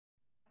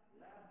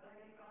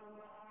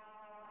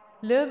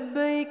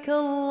لبيك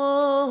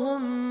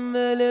اللهم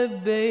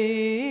لبيك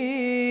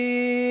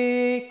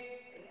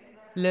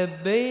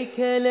لبيك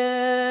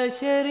لا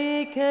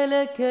شريك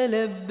لك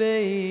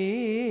لبيك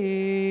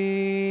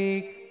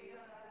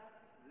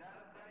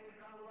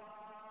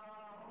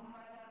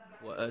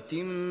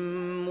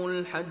وأتموا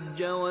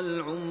الحج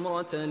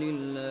والعمرة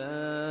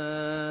لله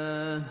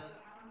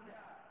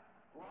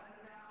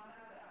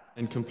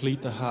and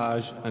complete the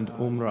Hajj and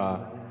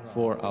Umrah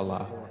for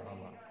Allah.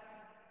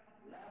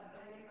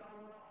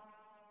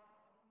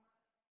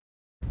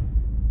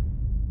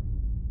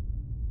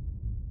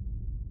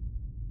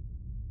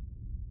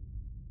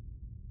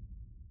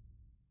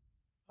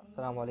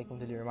 Assalamualaikum,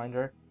 daily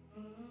reminder,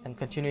 and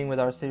continuing with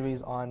our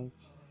series on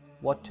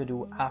what to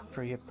do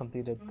after you've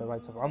completed the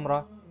rites of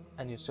Umrah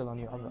and you're still on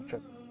your Umrah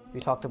trip. We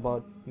talked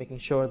about making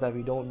sure that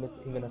we don't miss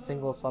even a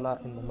single Salah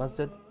in the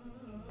Masjid,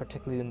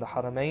 particularly in the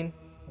haramain,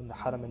 in the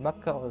Haram in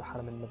Mecca or the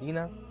Haram in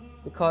Medina,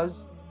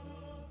 because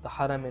the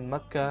Haram in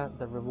Mecca,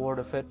 the reward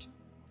of it,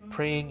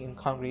 praying in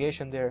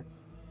congregation there,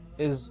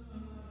 is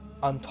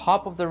on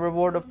top of the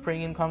reward of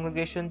praying in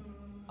congregation,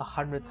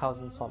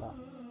 100,000 Salah,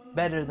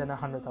 better than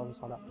 100,000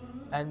 Salah.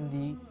 And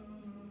the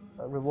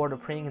reward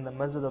of praying in the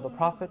Masjid of the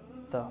Prophet,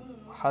 the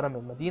Haram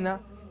in Medina,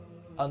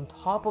 on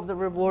top of the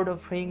reward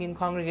of praying in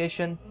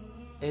congregation,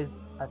 is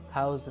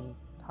 1,000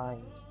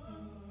 times.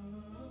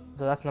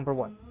 So that's number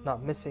one,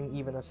 not missing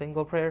even a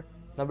single prayer.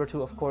 Number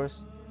two, of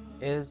course,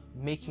 is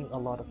making a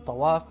lot of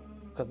tawaf,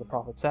 because the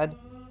Prophet said,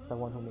 the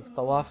one who makes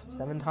tawaf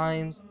 7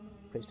 times,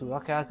 prays 2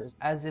 rak'ahs, is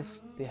as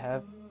if they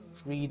have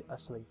freed a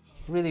slave.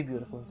 Really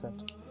beautiful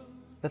incentive.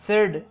 The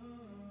third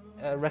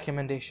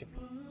recommendation,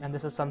 and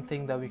this is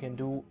something that we can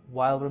do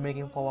while we're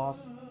making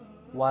tawaf,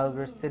 while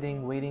we're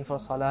sitting waiting for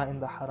Salah in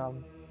the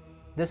Haram.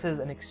 This is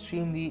an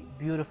extremely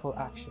beautiful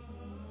action,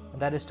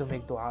 and that is to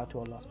make dua to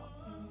Allah subhanahu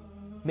wa ta'ala.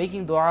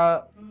 Making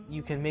dua,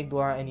 you can make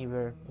dua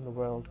anywhere in the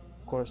world,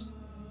 of course,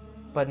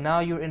 but now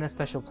you're in a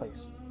special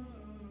place.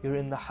 You're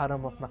in the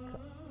Haram of Mecca.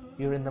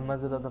 You're in the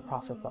Masjid of the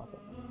Prophet ﷺ.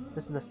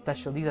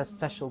 These are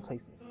special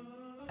places,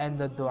 and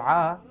the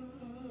dua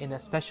in a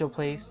special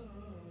place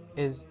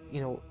is,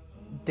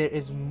 there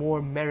is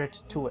more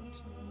merit to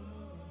it.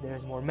 There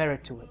is more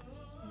merit to it.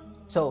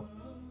 So,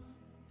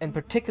 and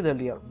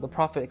particularly, the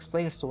Prophet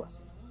explains to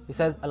us. He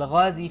says,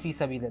 "Al-Ghazi fi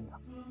sabilillah,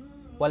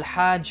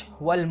 wal-Hajj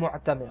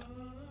wal-Mu'tamir,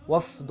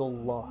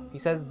 wafdullah." He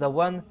says, the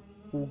one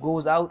who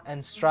goes out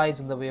and strives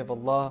in the way of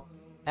Allah,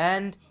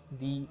 and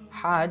the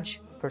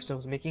Hajj, the person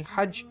who's making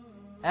Hajj,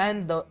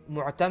 and the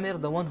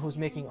Mu'tamir, the one who's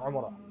making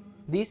Umrah.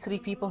 These 3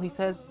 people, he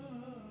says,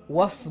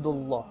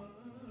 wafdullah,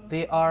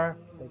 they are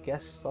the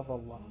guests of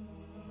Allah.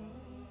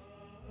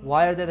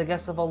 Why are they the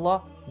guests of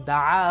Allah?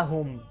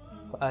 Da'ahum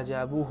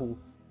fa'ajabuhu.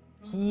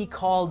 He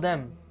called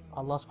them.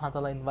 Allah subhanahu wa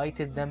ta'ala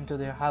invited them to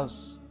their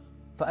house.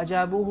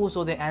 Fa'ajabuhu,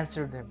 so they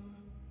answered him,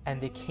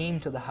 and they came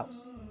to the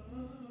house.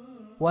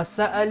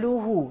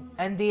 Wasa'aluhu,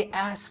 and they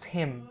asked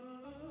him.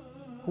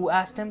 Who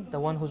asked him? The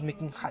one who's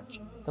making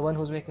Hajj, the one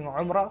who's making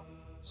Umrah.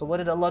 So what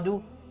did Allah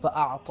do?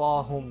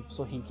 فَأَعْطَاهُمْ,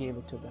 so He gave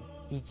it to them.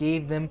 He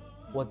gave them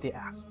what they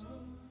asked.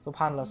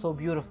 SubhanAllah, so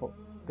beautiful.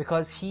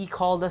 Because He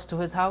called us to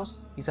His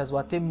house. He says,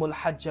 وَأَتِمُّ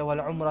الْحَجَّ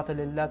وَالْعُمْرَةَ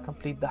لِلَّهِ,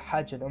 complete the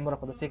Hajj and Umrah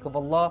for the sake of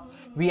Allah.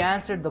 We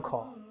answered the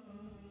call,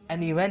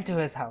 and we went to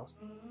His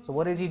house. So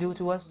what did He do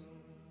to us?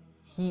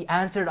 He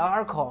answered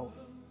our call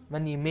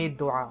when He made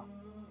dua.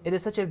 It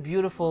is such a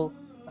beautiful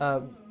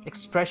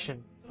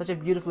expression, such a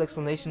beautiful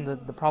explanation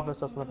that the Prophet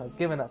ﷺ has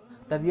given us,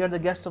 that we are the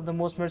guests of the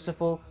Most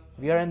Merciful,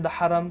 we are in the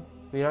Haram,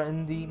 we are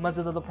in the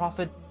Masjid of the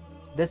Prophet.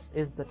 This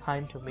is the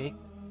time to make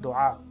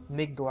dua.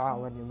 Make dua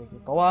when you're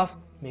making tawaf,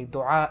 make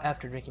dua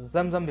after drinking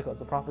zamzam, because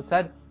the Prophet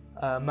said,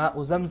 Ma'u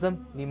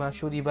zamzam lima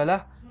shuriba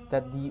lah,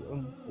 that the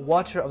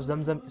water of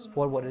zamzam is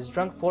for what is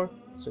drunk for.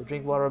 So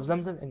drink water of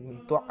zamzam and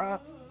make dua.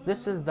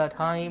 This is the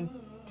time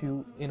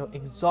to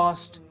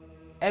exhaust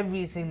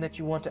everything that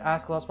you want to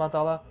ask Allah subhanahu wa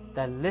ta'ala.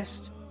 That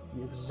list,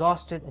 you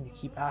exhaust it, and you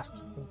keep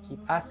asking, and you keep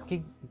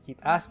asking, you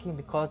keep asking,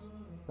 because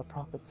the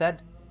Prophet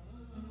said,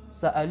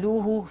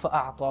 Sa'aluhu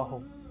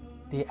fa'a'tahum.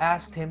 They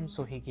asked him,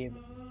 so he gave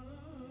it.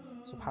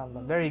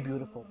 SubhanAllah, very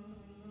beautiful.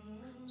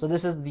 So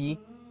this is the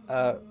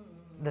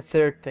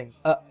third thing.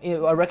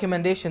 A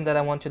recommendation that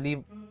I want to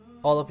leave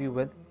all of you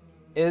with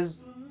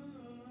is,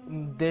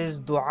 there's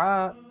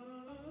dua.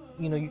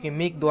 You can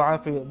make dua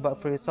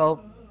for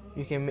yourself.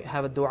 You can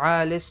have a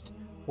dua list.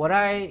 What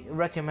I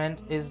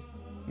recommend is,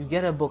 you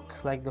get a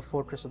book like The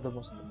Fortress of the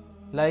Muslim,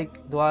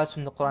 like du'as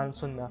from the Quran and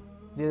Sunnah.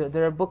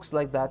 There are books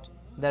like that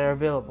are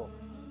available,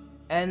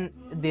 and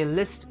they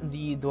list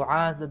the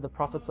du'as that the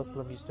Prophet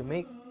ﷺ used to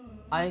make.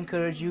 I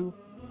encourage you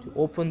to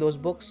open those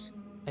books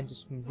and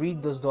just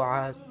read those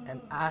du'as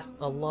and ask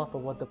Allah for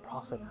what the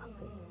Prophet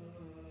asked him.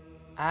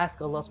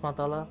 Ask Allah subhanahu wa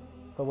ta'ala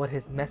for what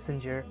His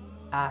Messenger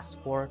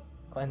asked for,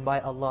 and by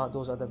Allah,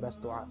 those are the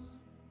best du'as.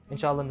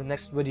 Inshallah, in the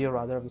next video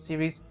of the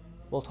series,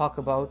 we'll talk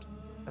about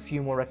a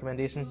few more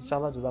recommendations,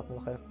 inshallah.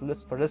 Jazakumullah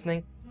khair for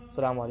listening.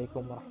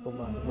 Assalamualaikum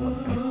warahmatullahi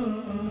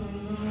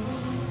wabarakatuh.